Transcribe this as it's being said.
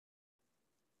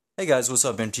Hey guys, what's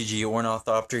up? MTG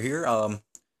Ornithopter here.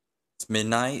 It's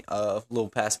midnight, a little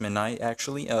past midnight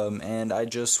actually. And I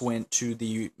just went to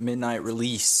the midnight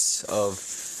release of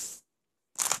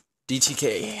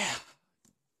DTK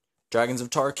Dragons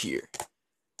of Tarkir.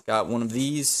 Got one of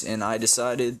these, and I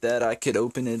decided that I could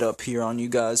open it up here on you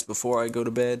guys before I go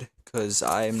to bed, because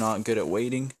I am not good at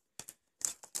waiting.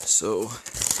 So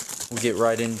we'll get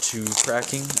right into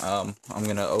cracking. I'm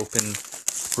gonna open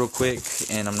real quick,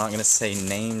 and I'm not going to say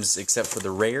names except for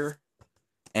the rare,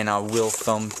 and I will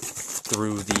thumb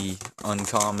through the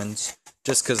uncommons,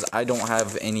 just because I don't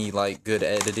have any, like, good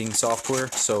editing software,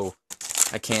 so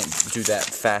I can't do that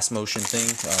fast motion thing.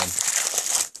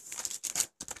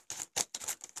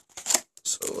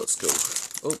 So let's go.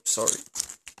 Oh, sorry.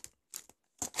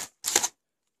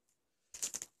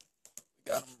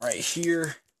 Got them right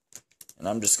here, and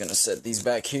I'm just going to set these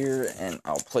back here, and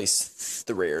I'll place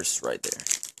the rares right there.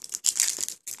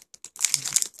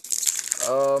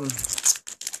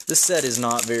 This set is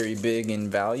not very big in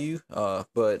value,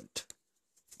 but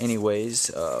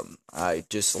anyways, I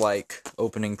just like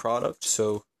opening products,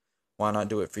 so why not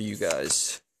do it for you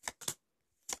guys?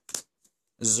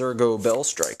 Zergo Bell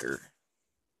Striker.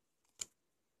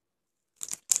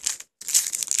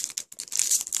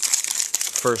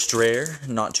 First rare,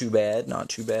 not too bad, not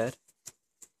too bad.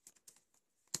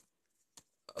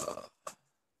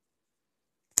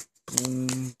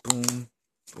 Boom, boom,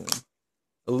 boom.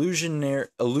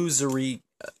 Illusory,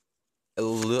 I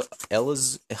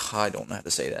don't know how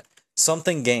to say that.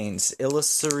 Something gains.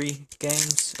 Illusory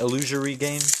games? Illusory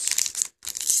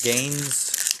games?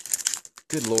 Gains?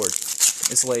 Good lord.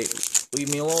 It's late. Leave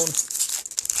me alone.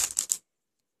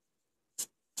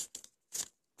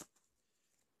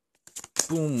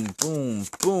 Boom, boom,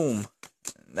 boom.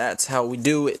 That's how we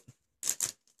do it.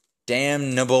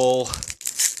 Damnable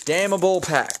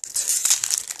pact.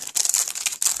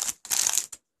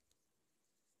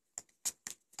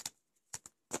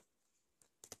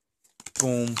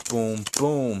 Boom, boom,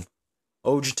 boom.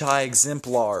 Ojutai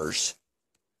Exemplars.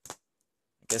 I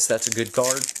guess that's a good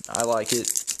card. I like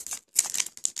it.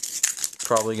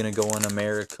 Probably gonna go in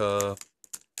America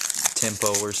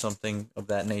Tempo or something of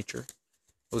that nature.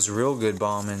 It was a real good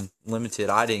bomb in Limited.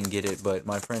 I didn't get it, but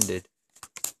my friend did.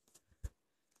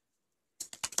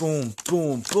 Boom,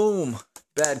 boom, boom.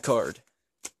 Bad card.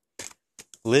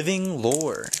 Living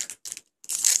Lore.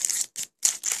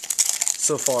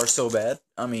 So far, so bad.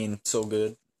 I mean, so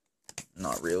good.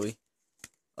 Not really.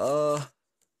 Boom,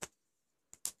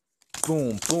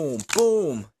 boom,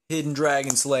 boom. Hidden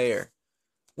Dragon Slayer.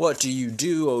 What do you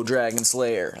do, oh Dragon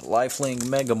Slayer? Lifelink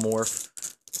Megamorph.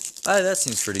 That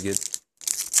seems pretty good.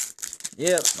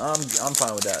 Yep, I'm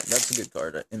fine with that. That's a good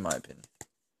card, in my opinion.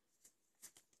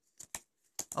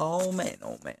 Oh man,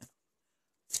 oh man.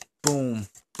 Boom,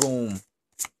 boom,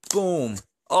 boom.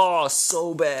 Oh,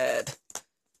 so bad.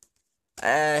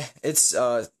 It's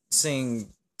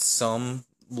seeing some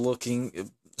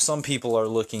people are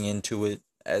looking into it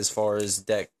as far as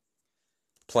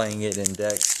playing it in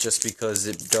decks, just because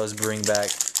it does bring back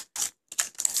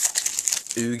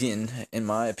Ugin, in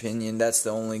my opinion. That's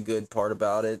the only good part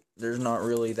about it. There's not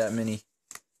really that many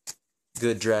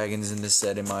good dragons in this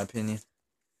set, in my opinion.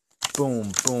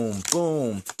 Boom, boom,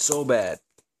 boom. So bad.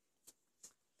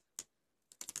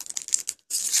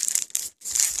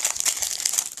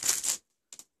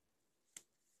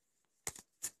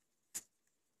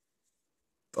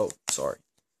 Oh, sorry.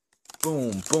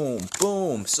 Boom, boom,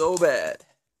 boom. So bad.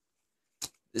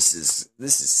 This is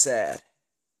sad.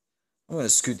 I'm going to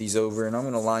scoot these over, and I'm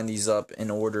going to line these up in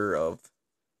order of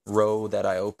row that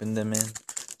I opened them in,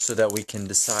 so that we can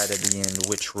decide at the end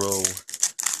which row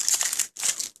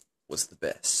was the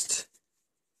best.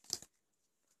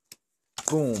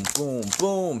 Boom, boom,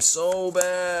 boom. So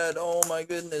bad. Oh my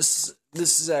goodness.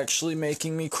 This is actually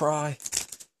making me cry.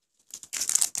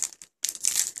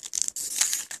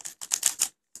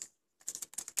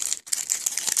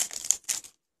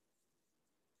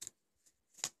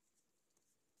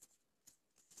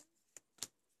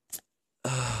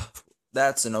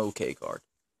 That's an okay card.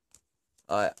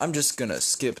 I'm just gonna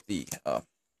skip the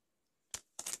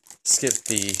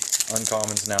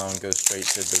uncommons now and go straight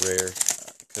to the rare,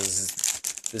 because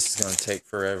this is gonna take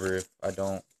forever if I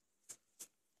don't.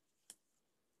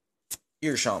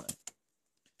 Ear Shaman.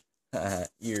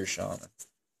 Ear Shaman.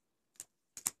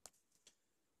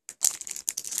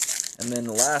 And then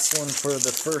the last one for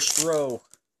the first row.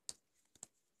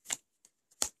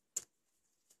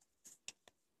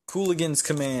 Cooligan's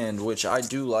Command, which I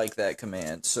do like that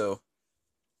command. So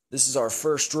this is our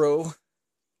first row.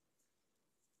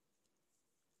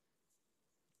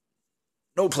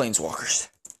 No Planeswalkers.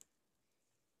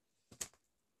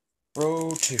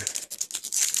 2.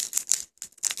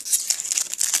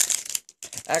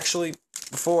 Actually,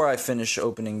 before I finish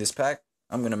opening this pack,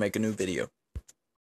 I'm going to make a new video.